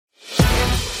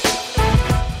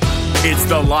It's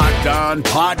the Locked On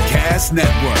Podcast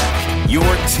Network, your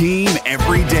team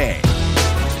every day.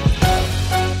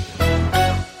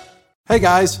 Hey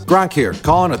guys, Gronk here,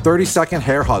 calling a 30-second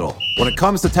hair huddle. When it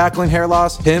comes to tackling hair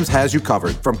loss, Hims has you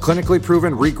covered. From clinically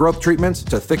proven regrowth treatments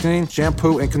to thickening,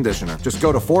 shampoo, and conditioner. Just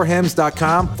go to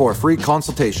 4hims.com for a free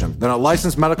consultation. Then a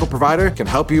licensed medical provider can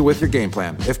help you with your game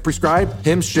plan. If prescribed,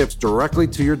 Hims ships directly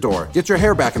to your door. Get your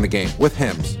hair back in the game with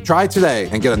Hims. Try today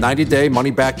and get a 90-day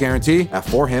money-back guarantee at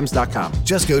 4hims.com.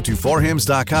 Just go to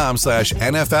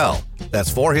 4hims.com/NFL.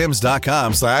 That's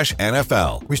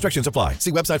 4hims.com/NFL. Restrictions apply.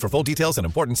 See website for full details and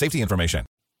important safety information.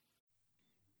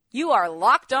 You are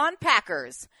Locked On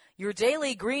Packers, your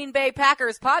daily Green Bay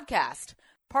Packers podcast,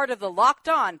 part of the Locked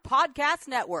On Podcast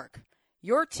Network,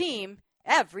 your team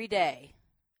every day.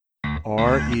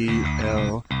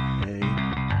 RELAX.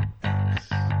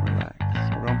 Relax.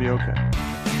 We're going to be okay.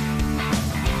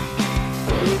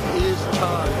 It is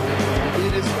time.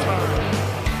 It is time.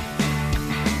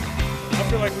 I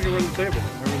feel like we can run the table.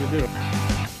 I really do.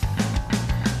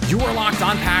 You are Locked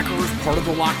On Packers, part of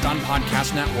the Locked On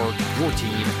Podcast Network, your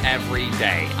team every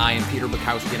day. I am Peter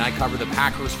Bukowski, and I cover the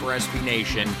Packers for SB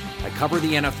Nation. I cover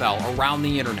the NFL around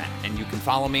the internet, and you can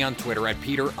follow me on Twitter at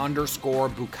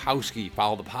Peter_Bukowski.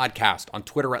 Follow the podcast on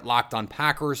Twitter at Locked On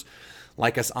Packers.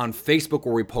 Like us on Facebook,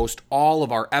 where we post all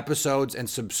of our episodes, and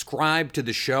subscribe to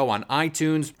the show on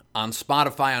iTunes, on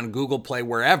Spotify, on Google Play,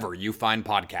 wherever you find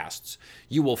podcasts.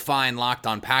 You will find Locked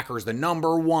On Packers, the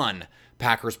 #1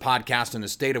 Packers podcast in the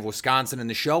state of Wisconsin, and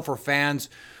the show for fans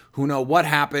who know what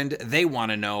happened. They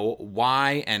want to know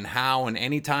why and how, and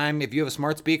anytime. If you have a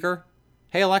smart speaker,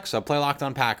 hey Alexa, play Locked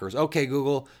On Packers. Okay,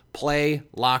 Google, play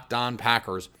Locked On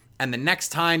Packers. And the next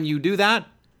time you do that,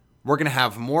 we're going to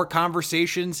have more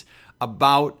conversations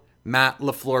about Matt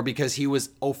LaFleur, because he was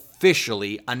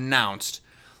officially announced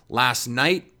last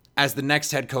night as the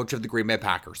next head coach of the Green Bay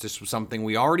Packers. This was something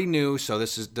we already knew, so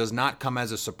this does not come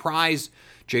as a surprise.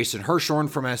 Jason Hirschhorn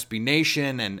from SB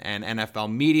Nation and NFL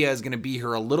Media is going to be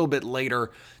here a little bit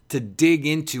later to dig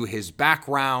into his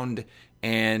background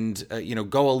and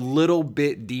go a little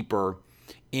bit deeper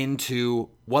into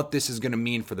what this is going to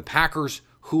mean for the Packers,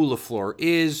 who LaFleur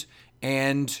is,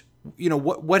 and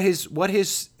what his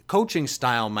coaching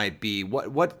style might be,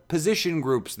 what position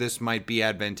groups this might be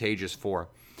advantageous for.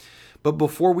 But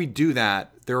before we do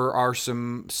that, there are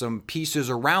some pieces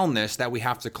around this that we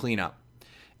have to clean up.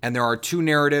 And there are two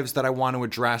narratives that I want to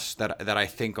address that I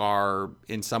think are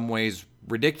in some ways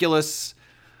ridiculous.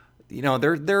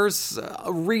 There's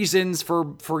reasons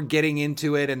for getting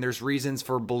into it, and there's reasons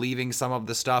for believing some of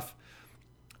the stuff.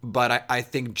 But I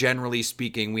think generally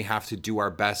speaking, we have to do our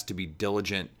best to be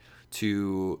diligent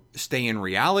to stay in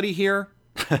reality here.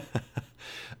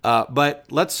 But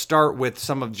let's start with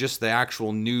some of just the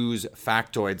actual news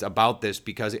factoids about this,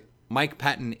 because Mike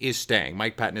Pettine is staying.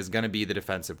 Mike Pettine is going to be the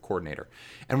defensive coordinator.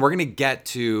 And we're going to get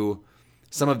to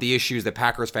some of the issues that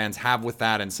Packers fans have with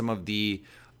that, and some of the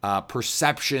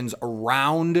perceptions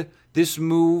around this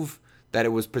move, that it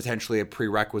was potentially a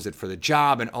prerequisite for the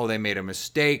job, and they made a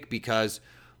mistake, because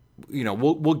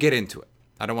we'll get into it.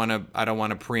 I don't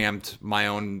want to preempt my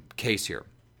own case here.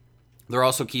 They're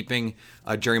also keeping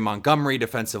Jerry Montgomery,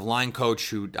 defensive line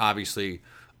coach, who obviously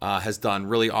has done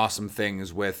really awesome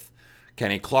things with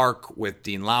Kenny Clark, with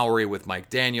Dean Lowry, with Mike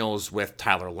Daniels, with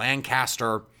Tyler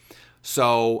Lancaster.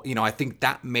 So, I think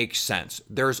that makes sense.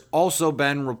 There's also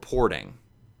been reporting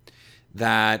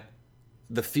that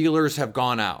the feelers have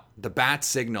gone out. The bat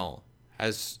signal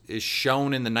is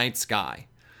shown in the night sky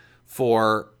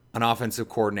for an offensive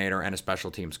coordinator and a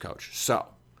special teams coach. So,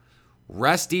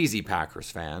 rest easy, Packers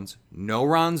fans. No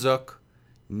Ron Zook,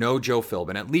 no Joe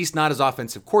Philbin, at least not as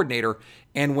offensive coordinator.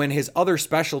 And when his other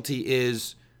specialty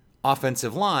is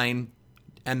offensive line,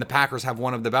 and the Packers have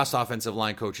one of the best offensive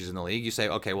line coaches in the league, you say,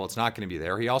 okay, well, it's not going to be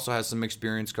there. He also has some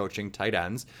experience coaching tight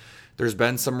ends. There's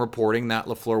been some reporting that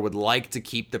LaFleur would like to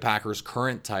keep the Packers'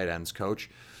 current tight ends coach.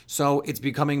 So it's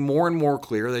becoming more and more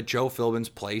clear that Joe Philbin's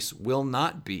place will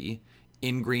not be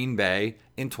in Green Bay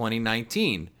in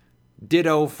 2019.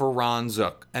 Ditto for Ron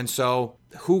Zook. And so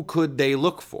who could they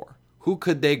look for? Who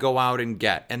could they go out and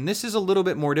get? And this is a little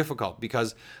bit more difficult,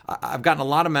 because I've gotten a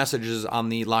lot of messages on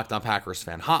the Locked On Packers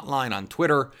fan hotline on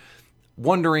Twitter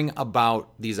wondering about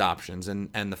these options.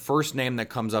 And the first name that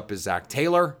comes up is Zach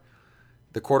Taylor,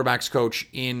 the quarterback's coach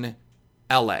in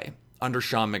LA under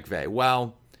Sean McVay.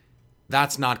 Well,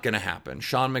 that's not going to happen.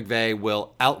 Sean McVay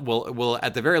will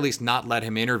at the very least not let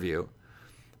him interview,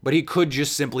 but he could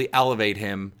just simply elevate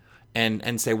him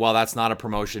and say, well, that's not a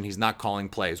promotion. He's not calling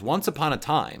plays. Once upon a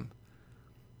time,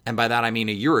 and by that I mean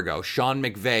a year ago, Sean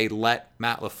McVay let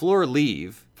Matt LaFleur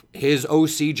leave his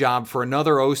OC job for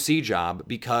another OC job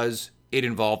because it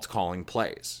involved calling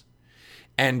plays.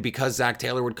 And because Zach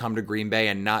Taylor would come to Green Bay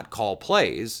and not call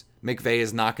plays, McVay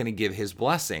is not going to give his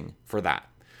blessing for that.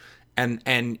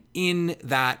 And in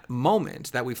that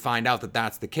moment that we find out that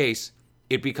that's the case,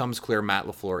 it becomes clear Matt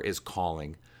LaFleur is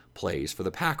calling plays for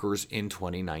the Packers in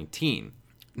 2019.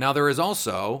 Now, there is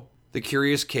also the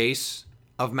curious case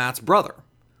of Matt's brother,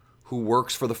 who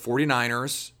works for the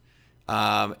 49ers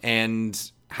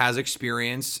and has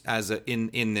experience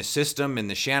in the system, in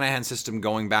the Shanahan system,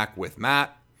 going back with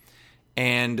Matt.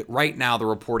 And right now the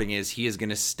reporting is he is going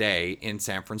to stay in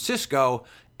San Francisco,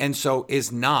 and so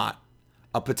is not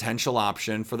a potential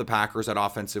option for the Packers at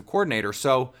offensive coordinator.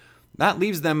 So that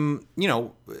leaves them,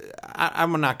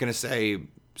 I'm not going to say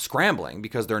scrambling,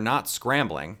 because they're not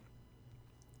scrambling.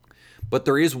 But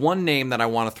there is one name that I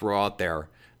want to throw out there,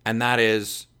 and that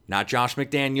is not Josh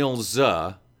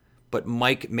McDaniels, but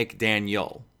Mike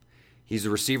McDaniel. He's a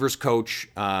receivers coach,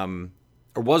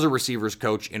 or was a receivers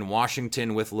coach in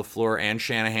Washington with LaFleur and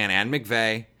Shanahan and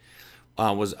McVay.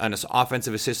 Was an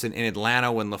offensive assistant in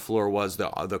Atlanta when LaFleur was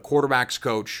the quarterback's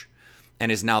coach,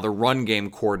 and is now the run game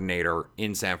coordinator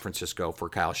in San Francisco for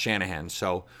Kyle Shanahan.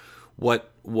 So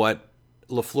what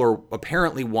LaFleur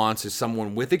apparently wants is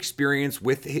someone with experience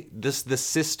with the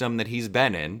system that he's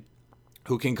been in,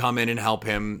 who can come in and help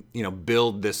him,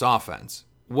 build this offense.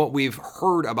 What we've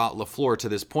heard about LaFleur to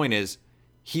this point is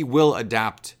he will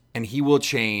adapt and he will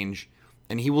change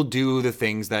and he will do the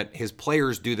things that his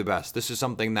players do the best. This is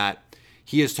something that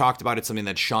he has talked about. It's something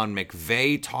that Sean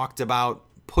McVay talked about,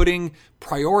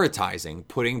 prioritizing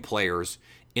putting players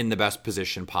in the best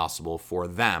position possible for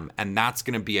them. And that's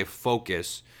going to be a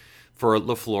focus for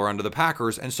LaFleur under the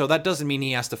Packers. And so that doesn't mean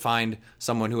he has to find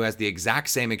someone who has the exact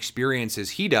same experience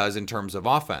as he does in terms of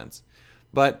offense,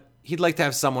 but he'd like to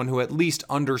have someone who at least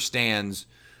understands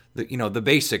the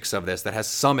basics of this, that has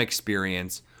some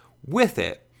experience with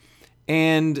it.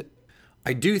 And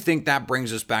I do think that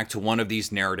brings us back to one of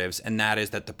these narratives, and that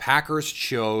is that the Packers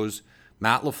chose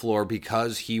Matt LaFleur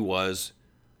because he was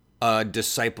a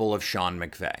disciple of Sean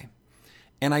McVay.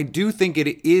 And I do think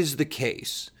it is the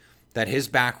case that his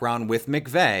background with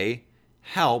McVay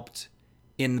helped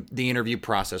in the interview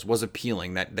process, was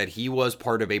appealing, that he was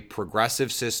part of a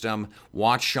progressive system,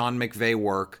 watched Sean McVay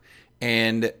work,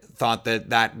 and thought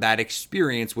that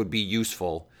experience would be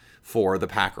useful for the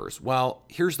Packers. Well,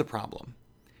 here's the problem.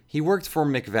 He worked for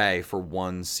McVay for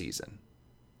one season.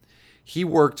 He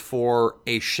worked for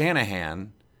a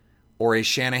Shanahan or a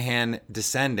Shanahan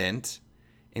descendant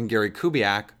in Gary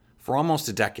Kubiak for almost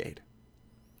a decade.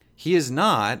 He is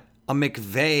not a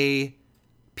McVay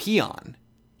peon.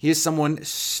 He is someone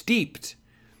steeped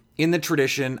in the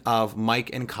tradition of Mike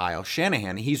and Kyle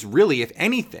Shanahan. He's really, if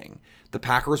anything, the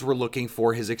Packers were looking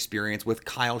for his experience with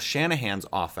Kyle Shanahan's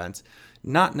offense,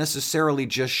 not necessarily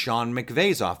just Sean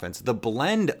McVay's offense. The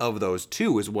blend of those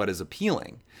two is what is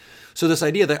appealing. So this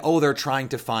idea that, they're trying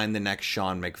to find the next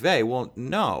Sean McVay. Well,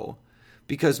 no,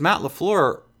 because Matt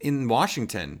LaFleur in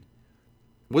Washington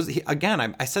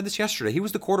I said this yesterday, he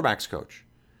was the quarterback's coach.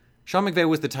 Sean McVay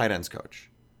was the tight ends coach.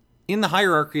 In the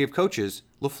hierarchy of coaches,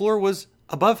 LaFleur was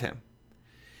above him.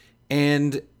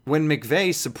 And when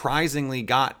McVay surprisingly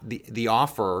got the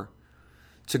offer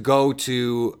to go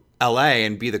to LA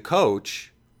and be the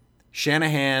coach,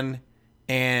 Shanahan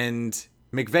and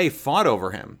McVay fought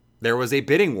over him. There was a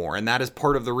bidding war, and that is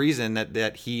part of the reason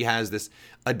that he has this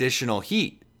additional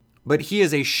heat. But he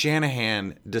is a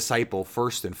Shanahan disciple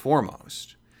first and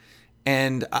foremost.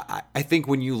 And I think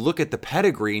when you look at the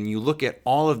pedigree and you look at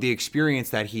all of the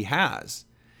experience that he has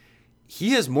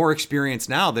more experience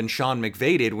now than Sean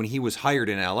McVay did when he was hired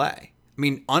in LA. I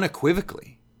mean,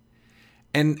 unequivocally.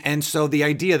 And so the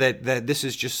idea that this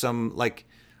is just some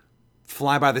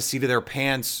fly by the seat of their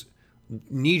pants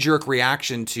knee-jerk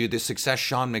reaction to the success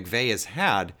Sean McVay has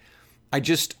had,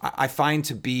 I find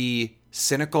to be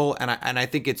cynical, and I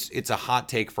think it's a hot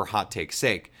take for hot take's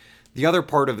sake. The other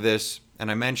part of this, and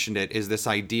I mentioned it, is this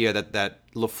idea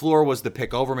that LaFleur was the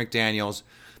pick over McDaniels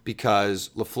because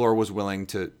LaFleur was willing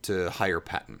to hire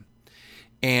Pettine.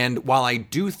 And while I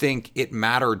do think it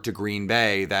mattered to Green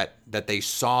Bay that they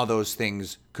saw those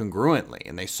things congruently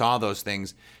and they saw those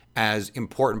things as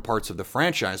important parts of the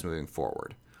franchise moving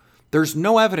forward, there's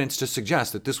no evidence to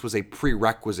suggest that this was a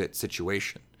prerequisite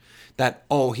situation, that,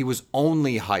 he was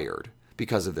only hired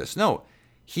because of this. No,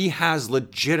 he has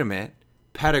legitimate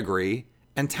pedigree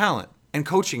and talent and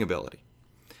coaching ability.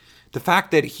 The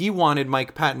fact that he wanted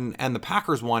Mike Pettine and the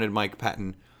Packers wanted Mike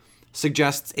Pettine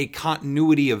suggests a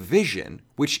continuity of vision,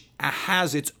 which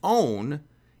has its own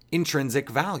intrinsic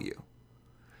value.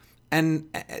 And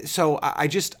so I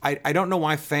don't know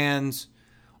why fans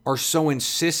are so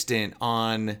insistent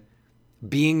on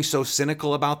being so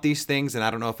cynical about these things. And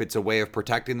I don't know if it's a way of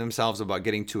protecting themselves about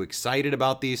getting too excited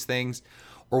about these things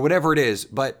or whatever it is.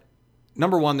 But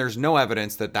number one, there's no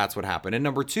evidence that that's what happened. And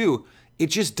number two, it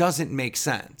just doesn't make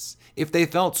sense. If they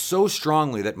felt so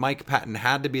strongly that Mike Pettine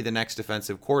had to be the next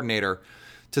defensive coordinator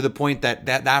to the point that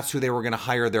that's who they were going to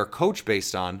hire their coach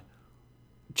based on,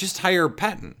 just hire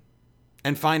Pettine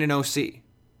and find an OC.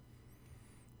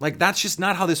 Like, that's just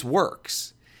not how this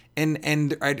works.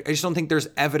 And I just don't think there's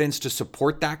evidence to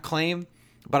support that claim.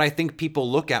 But I think people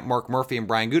look at Mark Murphy and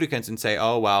Brian Gutekunst and say,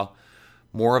 oh, well,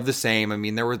 more of the same. I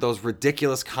mean, there were those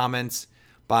ridiculous comments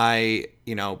by,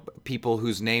 people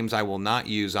whose names I will not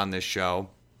use on this show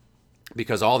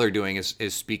because all they're doing is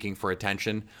speaking for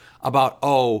attention about,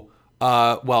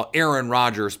 Aaron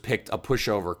Rodgers picked a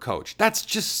pushover coach. That's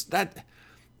just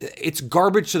it's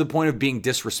garbage to the point of being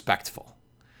disrespectful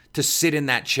to sit in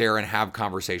that chair and have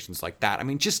conversations like that. I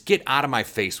mean, just get out of my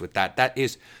face with that. That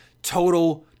is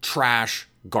total trash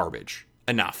garbage.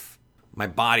 Enough. My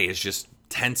body is just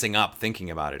tensing up thinking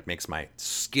about it. It makes my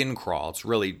skin crawl.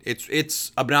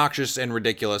 It's obnoxious and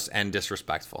ridiculous and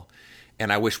disrespectful.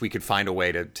 And I wish we could find a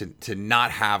way to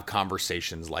not have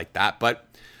conversations like that. But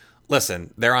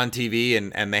listen, they're on TV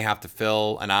and they have to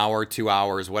fill an hour, 2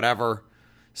 hours, whatever.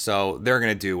 So they're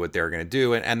going to do what they're going to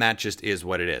do. And that just is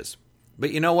what it is.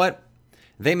 But you know what?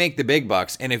 They make the big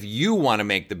bucks. And if you want to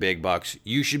make the big bucks,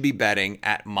 you should be betting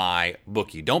at my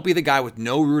bookie. Don't be the guy with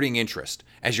no rooting interest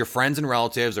as your friends and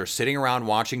relatives are sitting around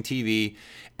watching TV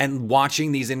and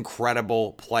watching these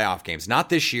incredible playoff games. Not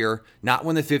this year, not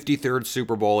when the 53rd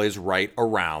Super Bowl is right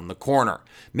around the corner.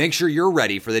 Make sure you're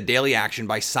ready for the daily action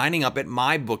by signing up at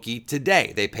my bookie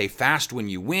today. They pay fast when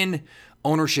you win.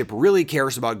 Ownership really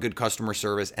cares about good customer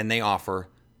service, and they offer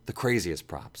the craziest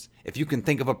props. If you can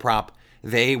think of a prop,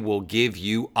 they will give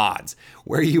you odds.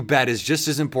 Where you bet is just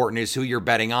as important as who you're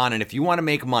betting on. And if you want to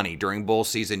make money during bowl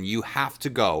season, you have to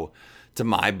go to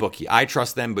MyBookie. I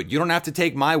trust them, but you don't have to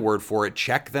take my word for it.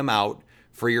 Check them out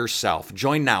for yourself.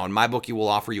 Join now, and MyBookie will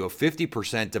offer you a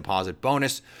 50% deposit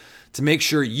bonus to make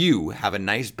sure you have a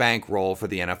nice bankroll for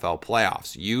the NFL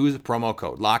playoffs. Use promo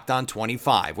code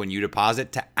LOCKEDON25 when you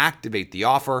deposit to activate the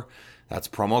offer. That's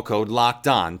promo code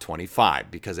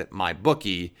LOCKEDON25 because at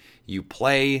MyBookie, you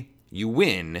play, you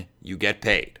win, you get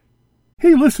paid.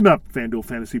 Hey, listen up, FanDuel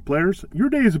fantasy players. Your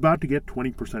day is about to get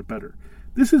 20% better.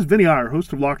 This is Vinny Iyer,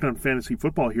 host of Locked On Fantasy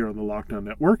Football here on the Locked On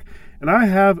Network, and I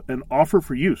have an offer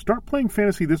for you. Start playing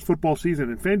fantasy this football season,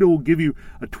 and FanDuel will give you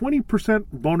a 20%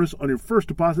 bonus on your first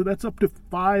deposit. That's up to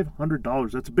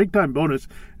 $500. That's a big-time bonus,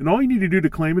 and all you need to do to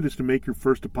claim it is to make your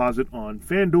first deposit on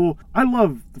FanDuel. I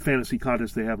love the fantasy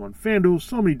contests they have on FanDuel.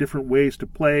 So many different ways to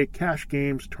play, cash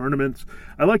games, tournaments.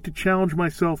 I like to challenge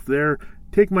myself there.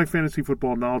 Take my fantasy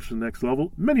football knowledge to the next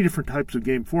level. Many different types of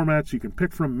game formats you can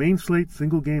pick from: main slate,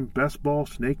 single game, best ball,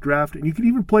 snake draft, and you can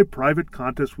even play private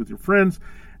contests with your friends.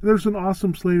 And there's an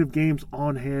awesome slate of games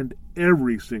on hand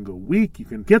every single week. You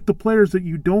can get the players that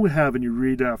you don't have in your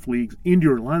redraft leagues into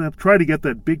your lineup. Try to get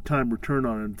that big-time return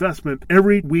on investment.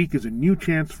 Every week is a new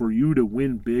chance for you to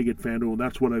win big at FanDuel, and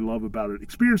that's what I love about it.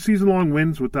 Experience season-long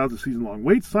wins without the season-long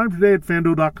waits. Sign up today at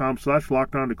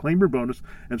FanDuel.com/LockedOn to claim your bonus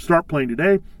and start playing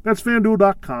today. That's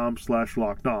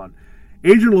FanDuel.com/LockedOn.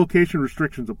 Age and location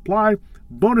restrictions apply.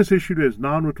 Bonus issued as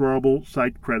non-withdrawable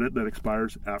site credit that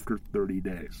expires after 30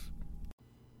 days.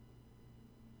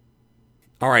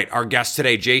 All right, our guest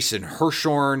today, Jason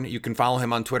Hirschhorn. You can follow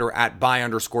him on Twitter at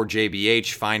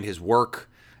 @by_JBH. Find his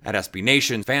work at SB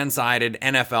Nation, Fansided,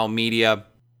 NFL Media.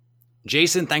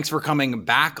 Jason, thanks for coming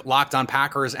back, Locked on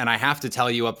Packers. And I have to tell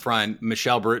you up front,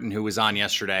 Michelle Bruton, who was on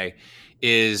yesterday,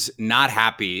 is not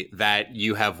happy that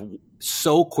you have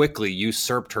so quickly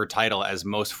usurped her title as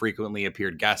most frequently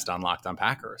appeared guest on Locked on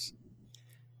Packers.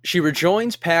 She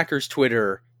rejoins Packers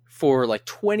Twitter for like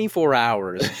 24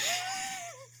 hours.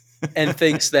 And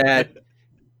thinks that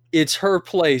it's her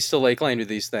place to lay claim to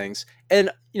these things. And,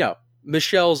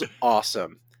 Michelle's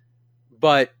awesome.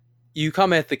 But you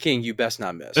come at the king, you best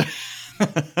not miss.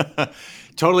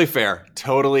 Totally fair.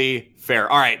 Totally fair.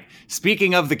 All right.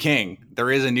 Speaking of the king,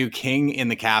 there is a new king in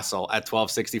the castle at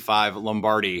 1265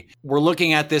 Lombardi. We're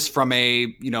looking at this from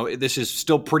this is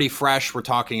still pretty fresh. We're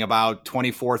talking about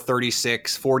 24,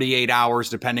 36, 48 hours,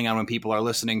 depending on when people are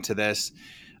listening to this.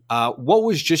 What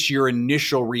was just your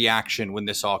initial reaction when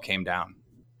this all came down?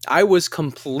 I was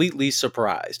completely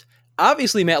surprised.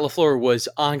 Obviously, Matt LaFleur was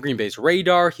on Green Bay's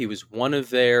radar. He was one of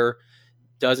their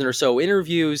dozen or so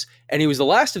interviews, and he was the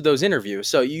last of those interviews.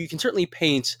 So you can certainly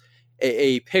paint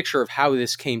a picture of how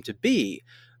this came to be.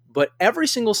 But every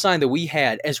single sign that we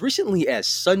had as recently as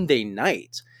Sunday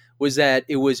night was that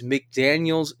it was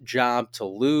McDaniel's job to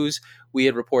lose. We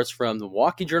had reports from the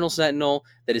Milwaukee Journal-Sentinel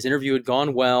that his interview had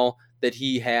gone well, that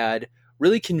he had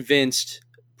really convinced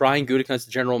Brian Gutekunst,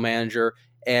 the general manager,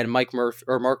 and Mark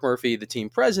Murphy, the team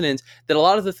president, that a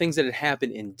lot of the things that had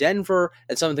happened in Denver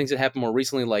and some of the things that happened more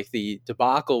recently, like the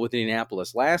debacle with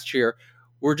Indianapolis last year,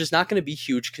 were just not going to be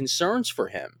huge concerns for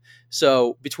him.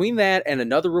 So between that and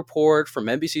another report from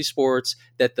NBC Sports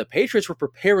that the Patriots were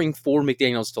preparing for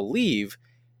McDaniels to leave,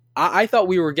 I thought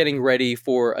we were getting ready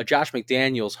for a Josh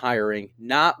McDaniels hiring,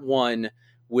 not one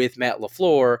with Matt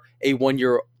LaFleur, a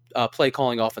one-year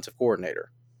play-calling offensive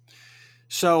coordinator.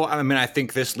 So, I mean, I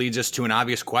think this leads us to an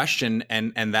obvious question,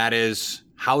 and that is,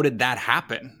 how did that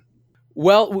happen?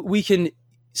 Well, we can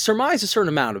surmise a certain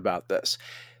amount about this.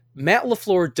 Matt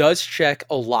LaFleur does check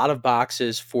a lot of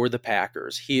boxes for the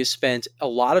Packers. He has spent a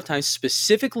lot of time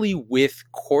specifically with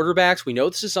quarterbacks. We know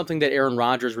this is something that Aaron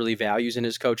Rodgers really values in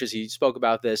his coaches. He spoke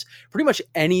about this pretty much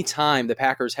any time the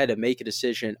Packers had to make a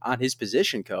decision on his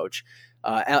position coach.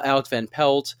 Alex Van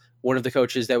Pelt, one of the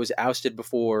coaches that was ousted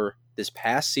before this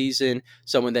past season,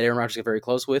 someone that Aaron Rodgers got very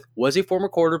close with, was a former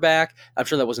quarterback. I'm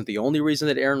sure that wasn't the only reason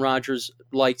that Aaron Rodgers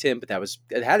liked him, but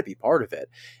it had to be part of it.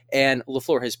 And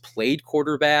LaFleur has played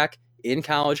quarterback in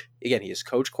college. Again, he has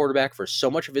coached quarterback for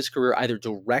so much of his career, either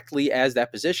directly as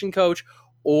that position coach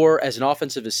or as an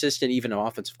offensive assistant, even an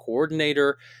offensive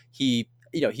coordinator. He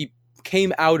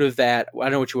came out of that, I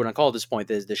don't know what you want to call it at this point,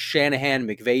 the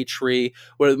Shanahan-McVay tree,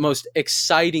 one of the most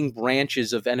exciting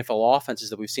branches of NFL offenses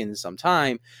that we've seen in some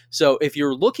time. So if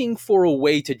you're looking for a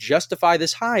way to justify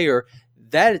this hire,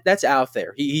 that's out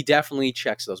there. He definitely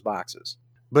checks those boxes.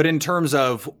 But in terms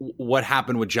of what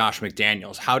happened with Josh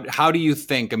McDaniels, how do you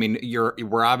think, I mean,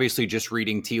 we're obviously just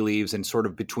reading tea leaves and sort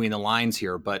of between the lines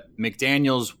here, but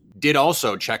McDaniels did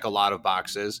also check a lot of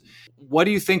boxes. What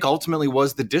do you think ultimately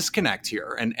was the disconnect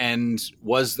here? And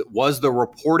was the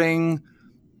reporting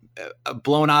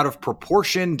blown out of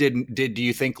proportion? Do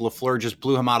you think LaFleur just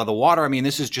blew him out of the water? I mean,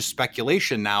 this is just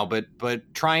speculation now, but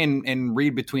try and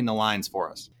read between the lines for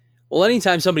us. Well,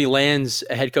 anytime somebody lands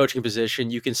a head coaching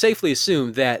position, you can safely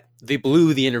assume that they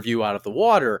blew the interview out of the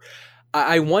water.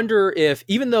 I wonder if,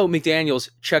 even though McDaniels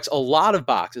checks a lot of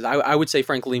boxes, I would say,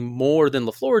 frankly, more than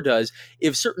LaFleur does,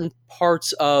 if certain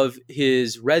parts of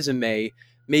his resume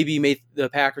maybe made the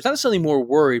Packers not necessarily more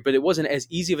worried, but it wasn't as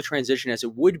easy of a transition as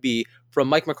it would be from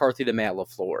Mike McCarthy to Matt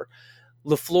LaFleur.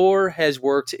 LaFleur has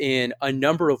worked in a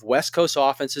number of West Coast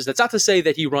offenses. That's not to say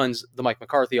that he runs the Mike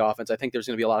McCarthy offense. I think there's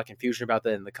going to be a lot of confusion about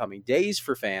that in the coming days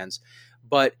for fans.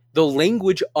 But the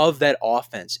language of that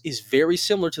offense is very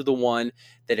similar to the one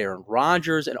that Aaron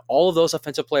Rodgers and all of those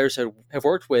offensive players have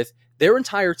worked with their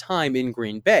entire time in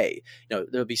Green Bay.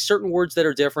 There'll be certain words that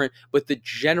are different, but the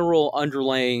general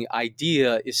underlying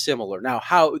idea is similar. Now,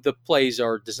 how the plays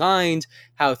are designed,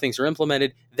 how things are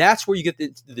implemented, that's where you get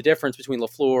the difference between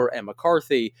LaFleur and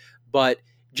McCarthy. But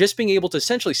just being able to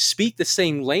essentially speak the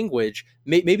same language,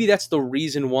 maybe that's the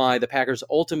reason why the Packers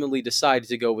ultimately decided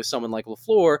to go with someone like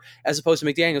LaFleur as opposed to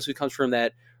McDaniels, who comes from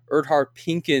that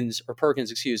Perkins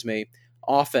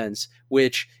offense,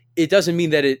 which it doesn't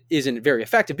mean that it isn't very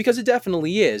effective, because it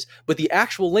definitely is, but the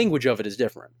actual language of it is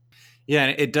different. Yeah,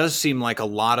 and it does seem like a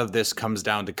lot of this comes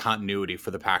down to continuity for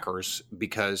the Packers,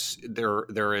 because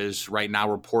there is right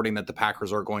now reporting that the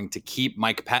Packers are going to keep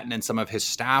Mike Pettine and some of his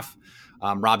staff.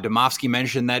 Rob Domofsky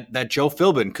mentioned that Joe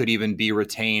Philbin could even be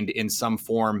retained in some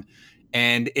form.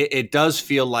 And it does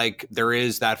feel like there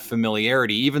is that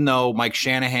familiarity, even though Mike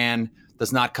Shanahan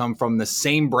does not come from the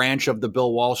same branch of the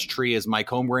Bill Walsh tree as Mike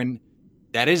Holmgren.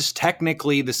 That is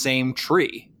technically the same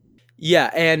tree.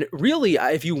 Yeah, and really,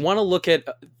 if you want to look at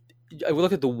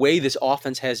the way this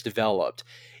offense has developed,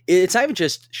 it's not even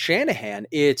just Shanahan,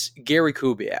 it's Gary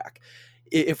Kubiak.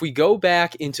 If we go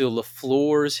back into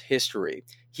LaFleur's history,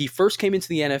 he first came into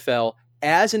the NFL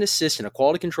as an assistant, a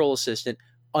quality control assistant,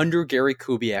 under Gary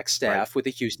Kubiak's staff with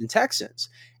the Houston Texans.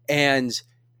 And,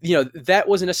 that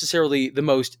wasn't necessarily the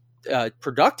most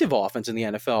productive offense in the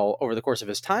NFL over the course of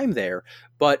his time there,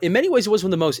 but in many ways it was one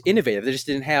of the most innovative. They just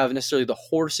didn't have necessarily the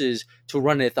horses to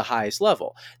run it at the highest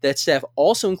level. That staff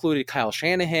also included Kyle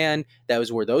Shanahan. That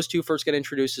was where those two first got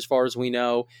introduced, as far as we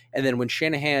know. And then when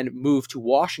Shanahan moved to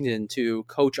Washington to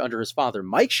coach under his father,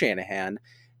 Mike Shanahan,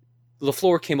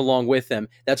 LaFleur came along with them.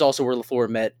 That's also where LaFleur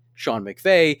met Sean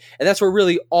McVay, and that's where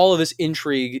really all of this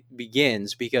intrigue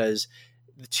begins, because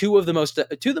two of the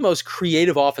most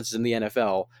creative offenses in the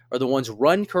NFL are the ones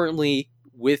run currently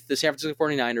with the San Francisco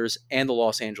 49ers and the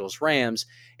Los Angeles Rams,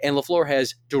 and LaFleur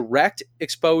has direct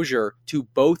exposure to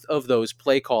both of those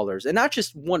play callers, and not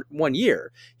just one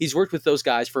year. He's worked with those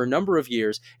guys for a number of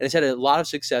years and has had a lot of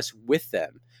success with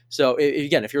them. So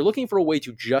again, if you're looking for a way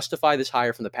to justify this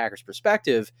hire from the Packers'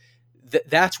 perspective,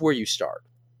 that's where you start.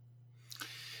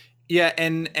 Yeah,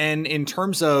 and in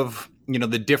terms of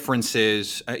the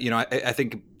differences, I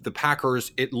think the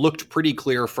Packers, it looked pretty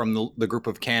clear from the group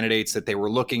of candidates that they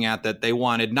were looking at that they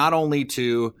wanted not only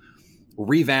to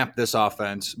revamp this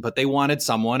offense, but they wanted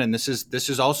someone, and this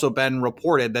has also been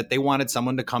reported, that they wanted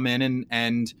someone to come in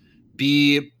and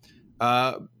be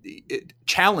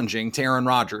challenging to Aaron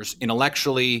Rodgers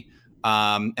intellectually,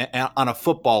 on a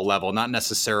football level, not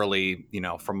necessarily,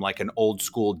 from like an old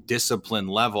school discipline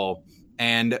level.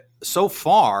 And so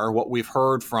far, what we've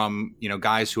heard from,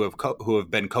 guys who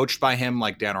have been coached by him,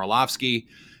 like Dan Orlovsky,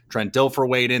 Trent Dilfer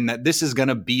weighed in, that this is going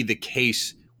to be the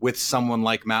case with someone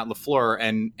like Matt LaFleur.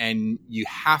 And you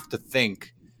have to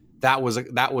think that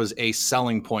was a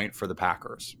selling point for the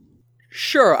Packers.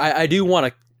 Sure. I do want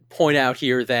to point out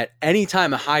here that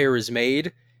anytime a hire is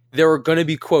made, there are going to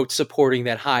be quotes supporting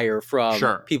that hire from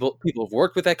people who've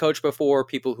worked with that coach before,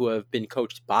 people who have been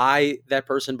coached by that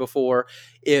person before.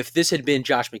 If this had been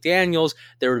Josh McDaniels,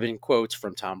 there would have been quotes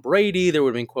from Tom Brady. There would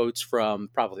have been quotes from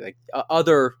probably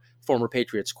other former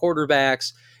Patriots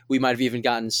quarterbacks. We might have even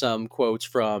gotten some quotes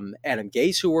from Adam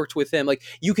Gase, who worked with him. Like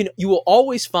you will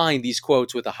always find these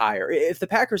quotes with a hire. If the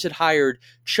Packers had hired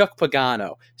Chuck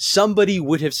Pagano, somebody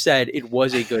would have said it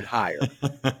was a good hire.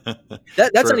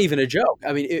 That's not even a joke.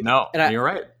 I mean, you're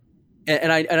right.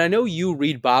 And I know you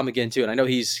read Baumgarten too, and I know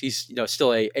he's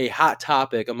still a hot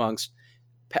topic amongst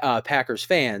Packers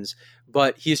fans.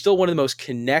 But he is still one of the most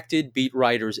connected beat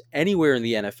writers anywhere in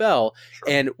the NFL. Sure.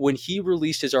 And when he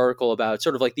released his article about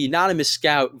sort of like the anonymous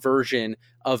scout version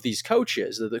of these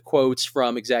coaches, the quotes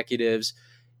from executives,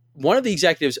 one of the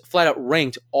executives flat out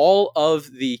ranked all of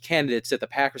the candidates that the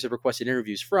Packers have requested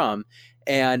interviews from,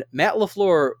 and Matt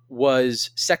LaFleur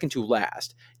was second to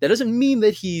last. That doesn't mean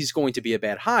that he's going to be a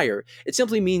bad hire. It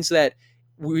simply means that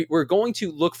we're going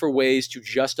to look for ways to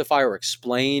justify or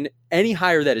explain any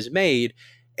hire that is made.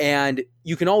 And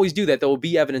you can always do that. There will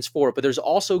be evidence for it, but there's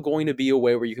also going to be a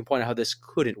way where you can point out how this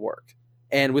couldn't work.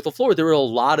 And with LaFleur, there are a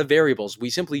lot of variables. We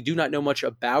simply do not know much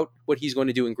about what he's going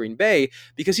to do in Green Bay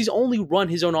because he's only run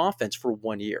his own offense for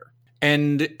 1 year.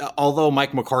 And although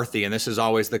Mike McCarthy, and this is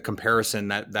always the comparison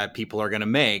that people are going to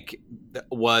make,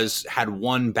 had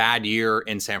one bad year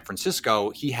in San Francisco,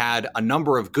 he had a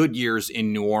number of good years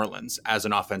in New Orleans as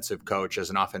an offensive coach, as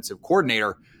an offensive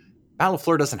coordinator. Matt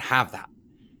LaFleur doesn't have that.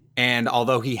 And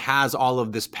although he has all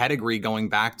of this pedigree going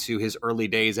back to his early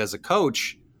days as a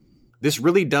coach, this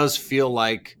really does feel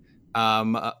like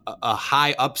a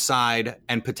high upside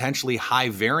and potentially high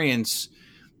variance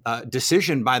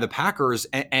decision by the Packers.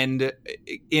 And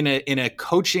in a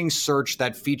coaching search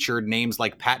that featured names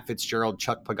like Pat Fitzgerald,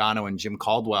 Chuck Pagano, and Jim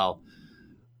Caldwell,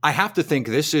 I have to think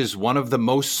this is one of the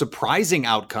most surprising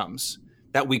outcomes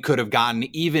that we could have gotten,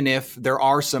 even if there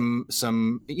are some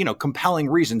compelling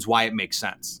reasons why it makes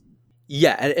sense.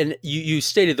 Yeah, and you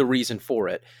stated the reason for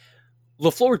it.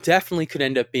 LaFleur definitely could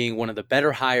end up being one of the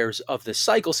better hires of the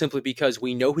cycle simply because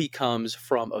we know he comes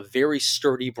from a very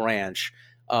sturdy branch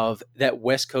of that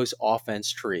West Coast offense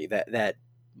tree, that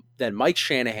Mike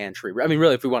Shanahan tree. I mean,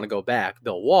 really, if we want to go back,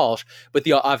 Bill Walsh, but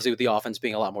obviously with the offense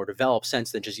being a lot more developed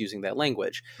since than just using that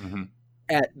language. Mm-hmm.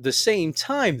 At the same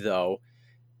time, though,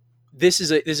 this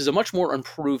is a much more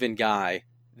unproven guy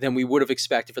than we would have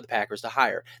expected for the Packers to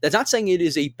hire. That's not saying it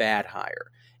is a bad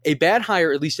hire. A bad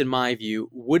hire, at least in my view,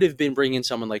 would have been bringing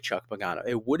someone like Chuck Pagano.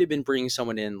 It would have been bringing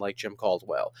someone in like Jim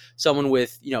Caldwell, someone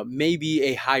with, maybe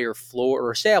a higher floor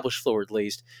or established floor at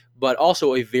least, but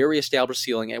also a very established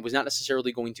ceiling, and was not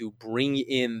necessarily going to bring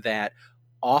in that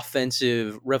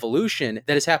offensive revolution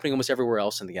that is happening almost everywhere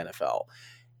else in the NFL.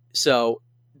 So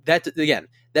that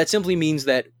simply means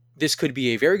that this could be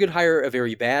a very good hire, a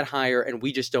very bad hire, and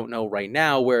we just don't know right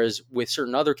now. Whereas with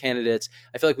certain other candidates,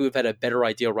 I feel like we've had a better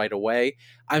idea right away.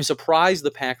 I'm surprised the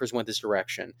Packers went this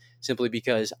direction simply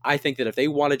because I think that if they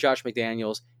wanted Josh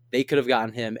McDaniels, they could have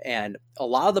gotten him. And a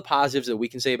lot of the positives that we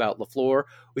can say about LaFleur,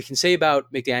 we can say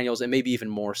about McDaniels, and maybe even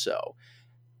more so.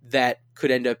 That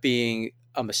could end up being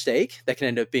a mistake. That can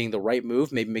end up being the right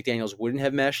move. Maybe McDaniels wouldn't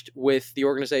have meshed with the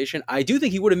organization. I do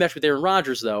think he would have meshed with Aaron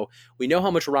Rodgers, though. We know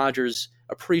how much Rodgers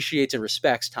appreciates and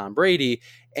respects Tom Brady,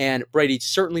 and Brady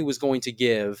certainly was going to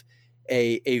give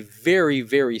a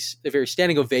very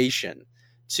standing ovation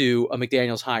to a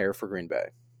McDaniels hire for Green Bay.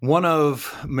 One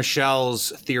of Michelle's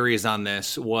theories on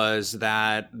this was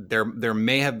that there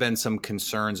may have been some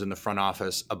concerns in the front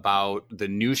office about the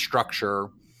new structure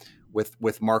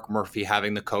with Mark Murphy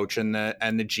having the coach and the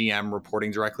GM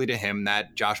reporting directly to him,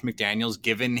 that Josh McDaniels,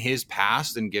 given his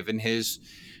past and given his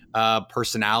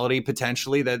personality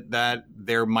potentially, that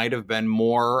there might have been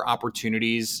more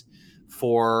opportunities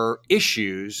for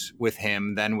issues with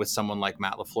him than with someone like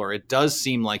Matt LaFleur. It does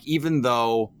seem like, even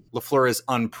though LaFleur is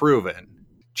unproven,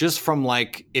 just from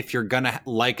like, if you're going to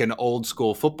like an old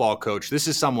school football coach, this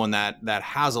is someone that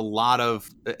has a lot of,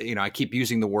 I keep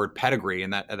using the word pedigree,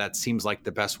 and that seems like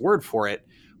the best word for it.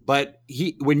 But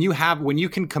when you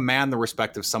can command the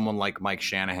respect of someone like Mike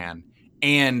Shanahan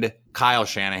and Kyle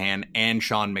Shanahan and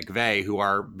Sean McVay, who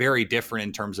are very different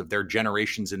in terms of their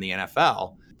generations in the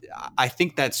NFL, I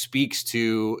think that speaks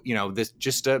to, this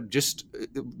just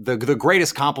the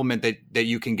greatest compliment that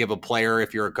you can give a player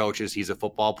if you're a coach is he's a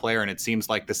football player. And it seems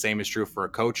like the same is true for a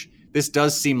coach. This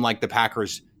does seem like the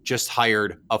Packers just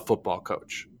hired a football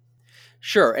coach.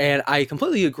 Sure, and I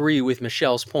completely agree with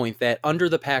Michelle's point that under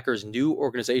the Packers' new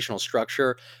organizational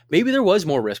structure, maybe there was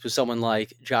more risk with someone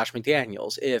like Josh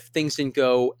McDaniels if things didn't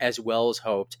go as well as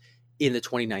hoped in the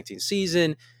 2019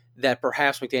 season, that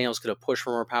perhaps McDaniels could have pushed for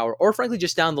more power, or frankly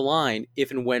just down the line if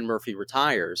and when Murphy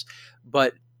retires.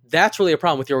 But that's really a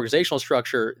problem with the organizational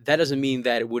structure. That doesn't mean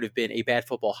that it would have been a bad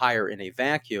football hire in a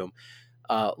vacuum.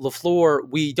 LaFleur,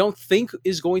 we don't think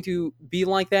is going to be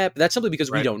like that, but that's simply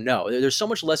because we don't know. There's so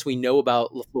much less we know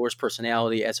about LaFleur's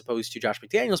personality as opposed to Josh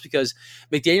McDaniels, because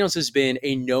McDaniels has been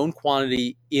a known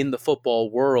quantity in the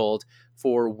football world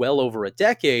for well over a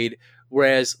decade,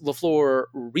 whereas LaFleur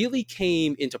really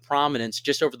came into prominence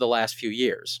just over the last few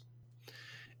years.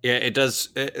 Yeah, it does.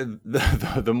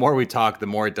 The more we talk, the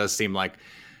more it does seem like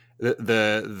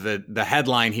the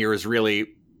headline here is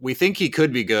really, we think he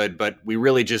could be good, but we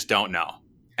really just don't know.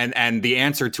 And the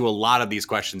answer to a lot of these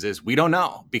questions is we don't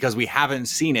know, because we haven't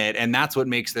seen it. And that's what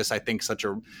makes this, I think, such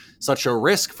a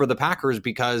risk for the Packers,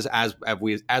 because as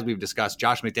we've discussed,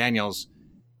 Josh McDaniels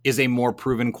is a more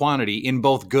proven quantity in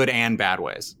both good and bad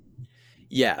ways.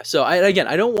 Yeah. So I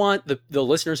don't want the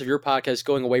listeners of your podcast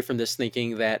going away from this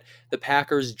thinking that the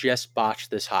Packers just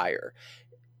botched this hire.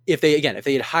 If they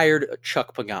had hired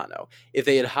Chuck Pagano, if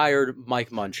they had hired Mike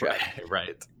Munchak,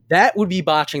 right. That would be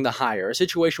botching the hire, a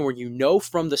situation where you know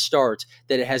from the start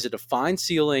that it has a defined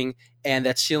ceiling, and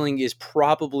that ceiling is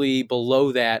probably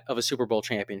below that of a Super Bowl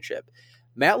championship.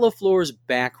 Matt LaFleur's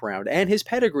background and his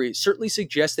pedigree certainly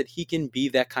suggests that he can be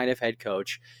that kind of head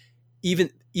coach, even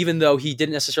though he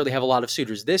didn't necessarily have a lot of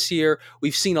suitors this year.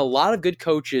 We've seen a lot of good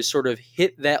coaches sort of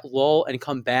hit that lull and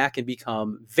come back and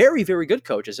become very, very good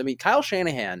coaches. I mean, Kyle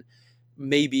Shanahan,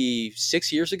 maybe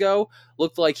 6 years ago,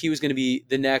 looked like he was going to be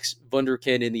the next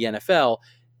wunderkind in the NFL.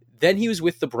 Then he was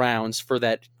with the Browns for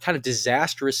that kind of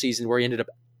disastrous season where he ended up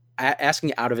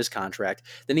asking out of his contract.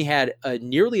 Then he had a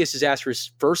nearly as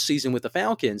disastrous first season with the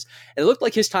Falcons, and it looked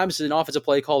like his time as an offensive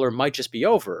play caller might just be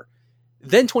over.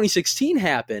 Then 2016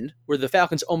 happened, where the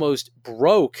Falcons almost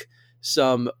broke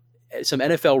some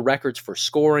NFL records for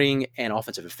scoring and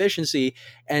offensive efficiency,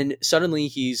 and suddenly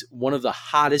he's one of the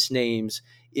hottest names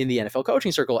in the NFL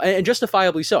coaching circle, and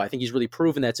justifiably so. I think he's really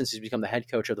proven that since he's become the head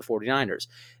coach of the 49ers.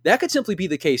 That could simply be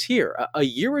the case here. A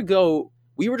year ago,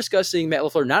 we were discussing Matt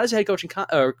LaFleur not as a head coaching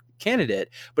candidate,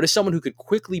 but as someone who could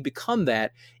quickly become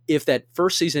that if that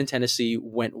first season in Tennessee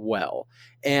went well.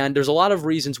 And there's a lot of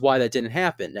reasons why that didn't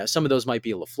happen. Now, some of those might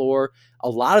be LaFleur. A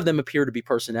lot of them appear to be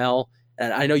personnel.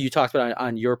 And I know you talked about it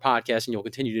on your podcast, and you'll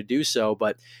continue to do so,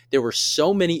 but there were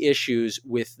so many issues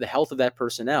with the health of that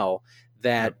personnel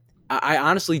that I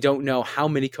honestly don't know how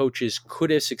many coaches could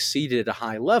have succeeded at a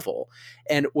high level.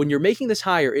 And when you're making this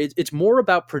hire, it's more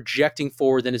about projecting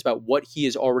forward than it's about what he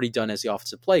has already done as the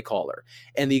offensive play caller.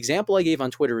 And the example I gave on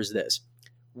Twitter is this.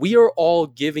 We are all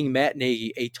giving Matt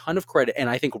Nagy a ton of credit, and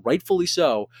I think rightfully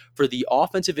so, for the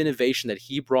offensive innovation that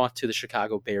he brought to the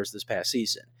Chicago Bears this past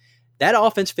season. That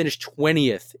offense finished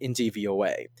 20th in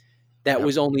DVOA. That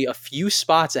was only a few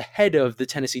spots ahead of the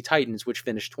Tennessee Titans, which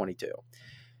finished 22.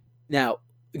 Now,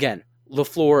 again,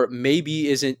 LaFleur maybe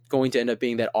isn't going to end up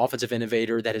being that offensive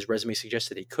innovator that his resume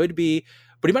suggested he could be,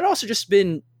 but he might also just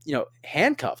been,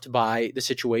 handcuffed by the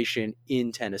situation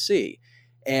in Tennessee.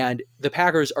 And the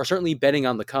Packers are certainly betting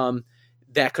on the come.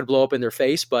 That could blow up in their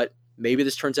face, but maybe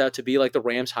this turns out to be like the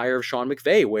Rams hire of Sean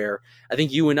McVay, where I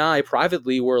think you and I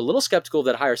privately were a little skeptical of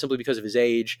that hire simply because of his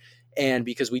age and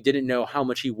because we didn't know how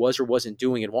much he was or wasn't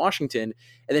doing in Washington.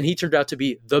 And then he turned out to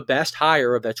be the best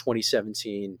hire of that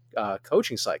 2017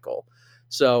 coaching cycle.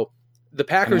 So the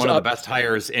Packers, and one of the best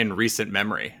hires in recent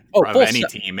memory of any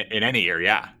team in any year.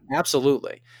 Yeah,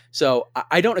 absolutely. So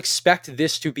I don't expect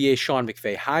this to be a Sean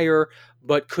McVay hire,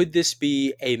 but could this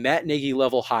be a Matt Nagy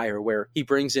level hire where he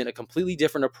brings in a completely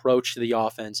different approach to the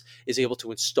offense, is able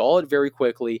to install it very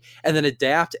quickly, and then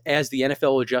adapt as the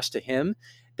NFL adjusts to him?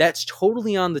 That's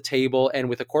totally on the table. And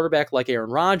with a quarterback like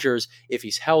Aaron Rodgers, if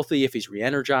he's healthy, if he's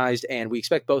re-energized, and we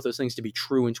expect both those things to be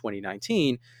true in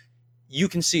 2019, you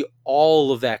can see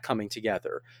all of that coming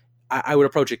together. I would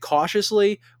approach it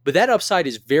cautiously, but that upside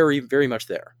is very, very much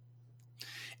there.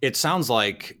 It sounds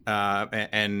like,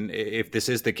 and if this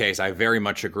is the case, I very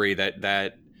much agree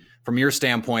that from your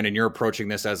standpoint, and you're approaching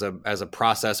this as a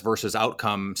process versus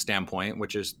outcome standpoint,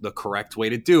 which is the correct way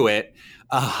to do it,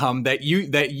 that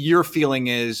your feeling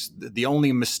is the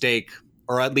only mistake,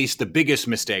 or at least the biggest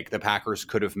mistake the Packers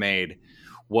could have made,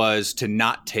 was to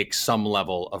not take some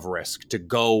level of risk, to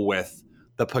go with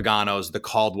the Paganos, the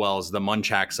Caldwells, the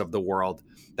Munchaks of the world,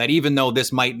 that even though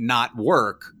this might not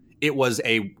work, it was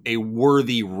a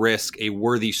worthy risk, a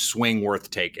worthy swing worth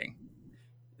taking.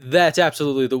 That's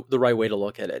absolutely the right way to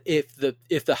look at it.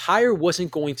 If the hire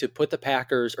wasn't going to put the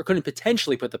Packers, or couldn't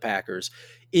potentially put the Packers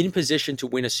in position to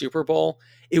win a Super Bowl,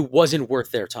 it wasn't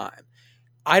worth their time.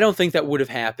 I don't think that would have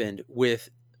happened with,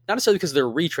 not necessarily because of their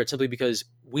retread, simply because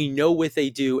we know what they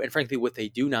do, and frankly, what they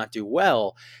do not do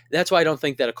well. That's why I don't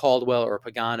think that a Caldwell or a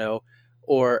Pagano,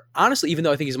 or honestly, even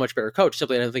though I think he's a much better coach,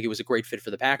 simply I don't think it was a great fit for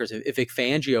the Packers. If Vic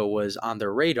Fangio was on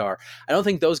their radar, I don't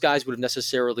think those guys would have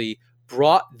necessarily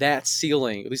brought that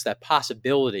ceiling, at least that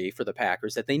possibility for the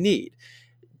Packers that they need.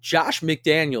 Josh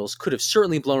McDaniels could have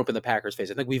certainly blown up in the Packers'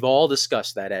 face. I think we've all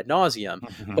discussed that ad nauseum,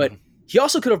 but he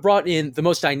also could have brought in the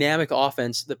most dynamic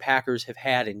offense the Packers have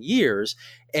had in years,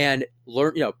 and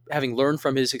having learned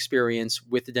from his experience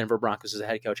with the Denver Broncos as a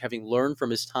head coach, having learned from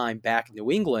his time back in New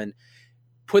England,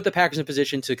 put the Packers in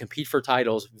position to compete for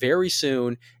titles very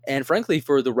soon, and frankly,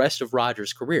 for the rest of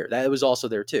Rodgers' career. That was also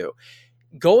there too.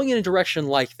 Going in a direction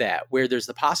like that, where there's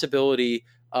the possibility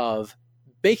of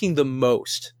making the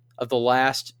most of the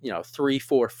last 3,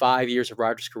 4, 5 years of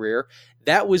Rodgers' career,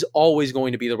 that was always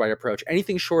going to be the right approach.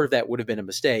 Anything short of that would have been a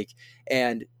mistake,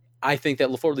 and I think that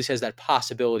LaFleur at least has that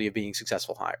possibility of being a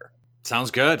successful hire.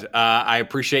 Sounds good. I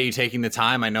appreciate you taking the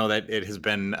time. I know that it has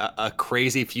been a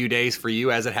crazy few days for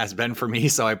you, as it has been for me,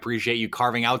 so I appreciate you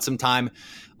carving out some time.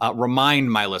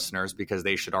 Remind my listeners, because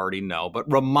they should already know,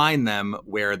 but remind them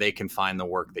where they can find the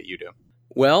work that you do.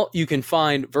 Well, you can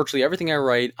find virtually everything I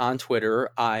write on Twitter.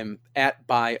 I'm at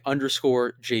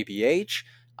 @by_JBH.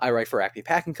 I write for Acme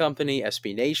Packing Company,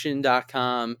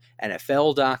 SBNation.com,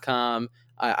 NFL.com.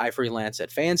 I freelance at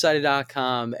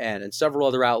fansided.com and in several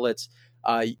other outlets.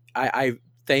 I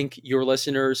thank your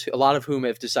listeners, a lot of whom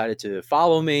have decided to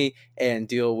follow me and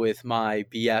deal with my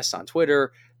BS on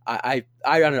Twitter. I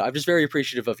don't know. I'm just very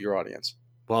appreciative of your audience.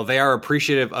 Well, they are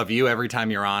appreciative of you every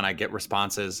time you're on. I get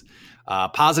responses,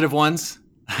 positive ones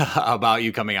about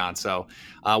you coming on. So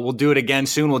we'll do it again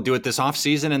soon. We'll do it this off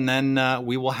season, and then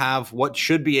we will have what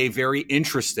should be a very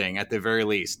interesting, at the very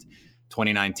least,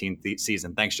 2019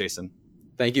 season. Thanks, Jason.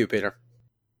 Thank you, Peter.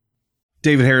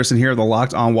 David Harrison here, the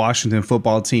Locked On Washington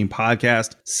Football Team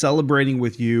podcast, celebrating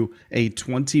with you a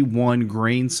 21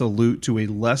 grain salute to a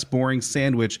less boring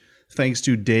sandwich thanks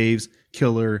to Dave's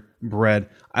Killer Bread.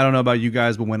 I don't know about you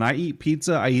guys, but when I eat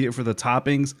pizza, I eat it for the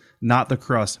toppings, not the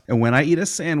crust. And when I eat a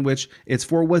sandwich, it's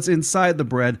for what's inside the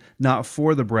bread, not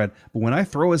for the bread. But when I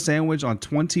throw a sandwich on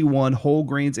 21 whole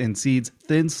grains and seeds,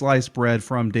 thin sliced bread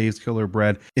from Dave's Killer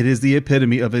Bread, it is the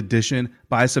epitome of addition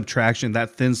by subtraction.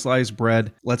 That thin sliced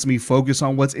bread lets me focus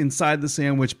on what's inside the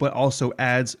sandwich, but also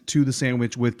adds to the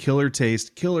sandwich with killer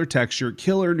taste, killer texture,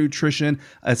 killer nutrition,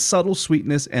 a subtle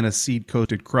sweetness, and a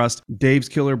seed-coated crust. Dave's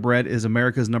Killer Bread is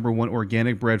America's #1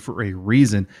 organic bread for a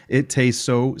reason. It tastes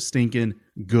so stinking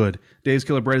good. Dave's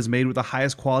Killer Bread is made with the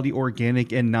highest quality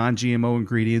organic and non-GMO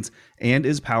ingredients and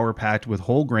is power-packed with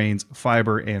whole grains,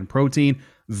 fiber, and protein.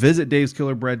 Visit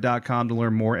daveskillerbread.com to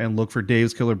learn more and look for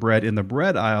Dave's Killer Bread in the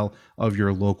bread aisle of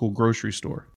your local grocery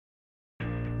store.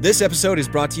 This episode is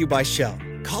brought to you by Shell.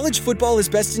 College football is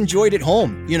best enjoyed at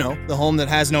home. You know, the home that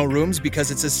has no rooms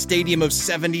because it's a stadium of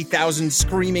 70,000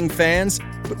 screaming fans.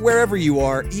 But wherever you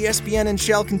are, ESPN and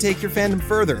Shell can take your fandom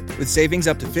further with savings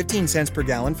up to 15 cents per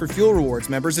gallon for fuel rewards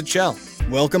members at Shell.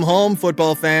 Welcome home,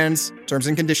 football fans. Terms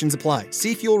and conditions apply.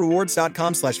 See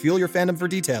fuelrewards.com/fuelyourfandom for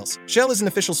details. Shell is an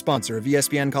official sponsor of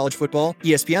ESPN College Football.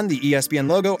 ESPN, the ESPN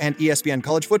logo, and ESPN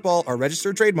College Football are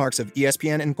registered trademarks of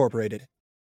ESPN Incorporated.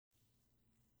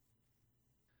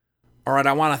 All right,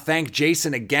 I want to thank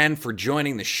Jason again for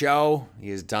joining the show. He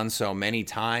has done so many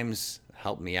times,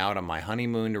 helped me out on my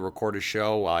honeymoon to record a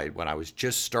show when I was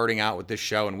just starting out with this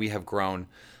show, and we have grown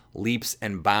leaps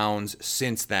and bounds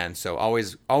since then. So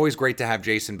always great to have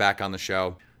Jason back on the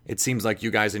show. It seems like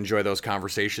you guys enjoy those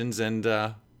conversations, and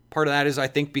part of that is, I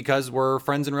think, because we're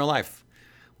friends in real life.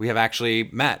 We have actually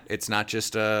met. It's not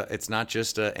just a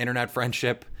internet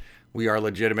friendship. We are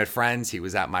legitimate friends. He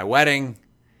was at my wedding.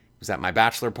 was at my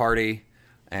bachelor party,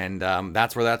 and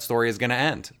that's where that story is going to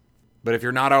end. But if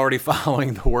you're not already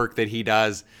following the work that he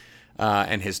does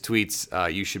and his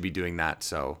tweets, you should be doing that.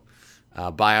 So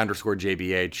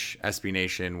 @by_JBH, SB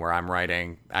Nation, where I'm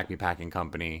writing, Acme Packing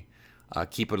Company,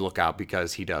 keep a lookout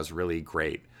because he does really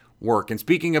great work. And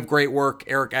speaking of great work,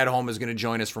 Eric Edholm is going to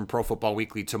join us from Pro Football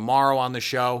Weekly tomorrow on the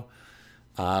show.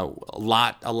 A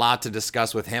lot to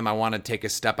discuss with him. I want to take a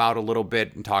step out a little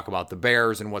bit and talk about the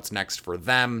Bears and what's next for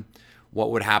them.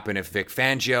 What would happen if Vic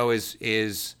Fangio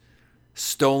is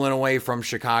stolen away from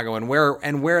Chicago, and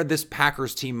where this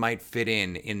Packers team might fit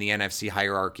in the NFC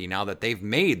hierarchy now that they've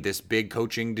made this big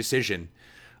coaching decision.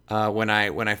 When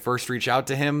I first reached out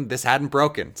to him, this hadn't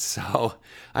broken, so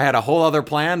I had a whole other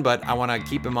plan, but I want to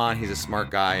keep him on. He's a smart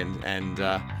guy,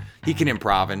 and he can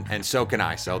improv, and so can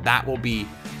I. So that will be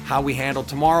how we handle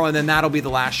tomorrow, and then that'll be the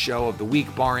last show of the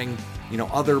week, barring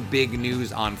other big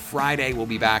news on Friday. We'll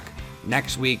be back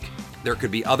next week. There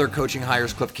could be other coaching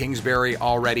hires. Cliff Kingsbury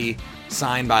already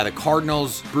signed by the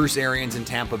Cardinals. Bruce Arians in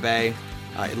Tampa Bay.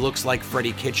 It looks like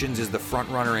Freddie Kitchens is the front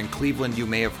runner in Cleveland. You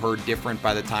may have heard different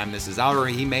by the time this is out, or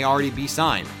he may already be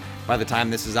signed by the time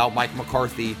this is out. Mike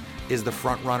McCarthy is the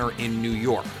front runner in New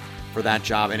York for that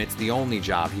job, and it's the only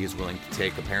job he is willing to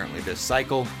take apparently this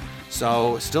cycle.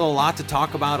 So still a lot to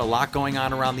talk about, a lot going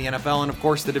on around the NFL, and of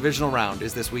course the divisional round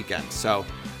is this weekend. So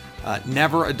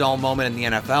never a dull moment in the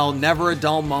NFL, never a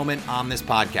dull moment on this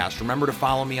podcast. Remember to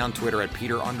follow me on Twitter at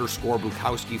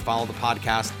Peter_Bukowski. Follow the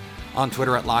podcast on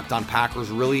Twitter at Locked On Packers.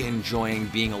 Really enjoying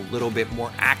being a little bit more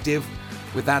active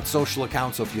with that social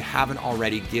account. So if you haven't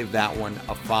already, give that one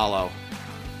a follow.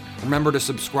 Remember to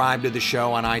subscribe to the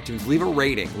show on iTunes. Leave a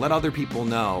rating. Let other people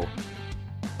know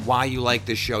why you like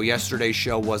this show. Yesterday's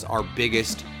show was our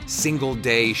biggest single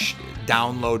day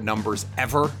download numbers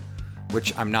ever,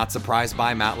 which I'm not surprised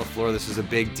by. Matt LaFleur, this is a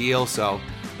big deal. So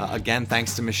again,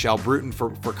 thanks to Michelle Bruton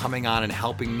for coming on and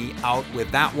helping me out with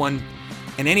that one.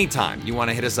 And anytime you want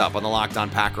to hit us up on the Locked On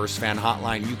Packers fan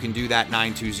hotline, you can do that,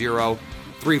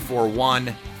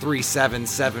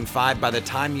 920-341-3775. By the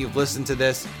time you've listened to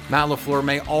this, Matt LaFleur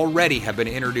may already have been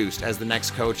introduced as the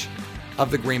next coach of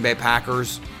the Green Bay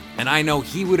Packers. And I know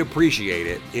he would appreciate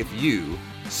it if you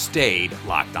stayed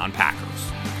Locked On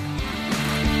Packers.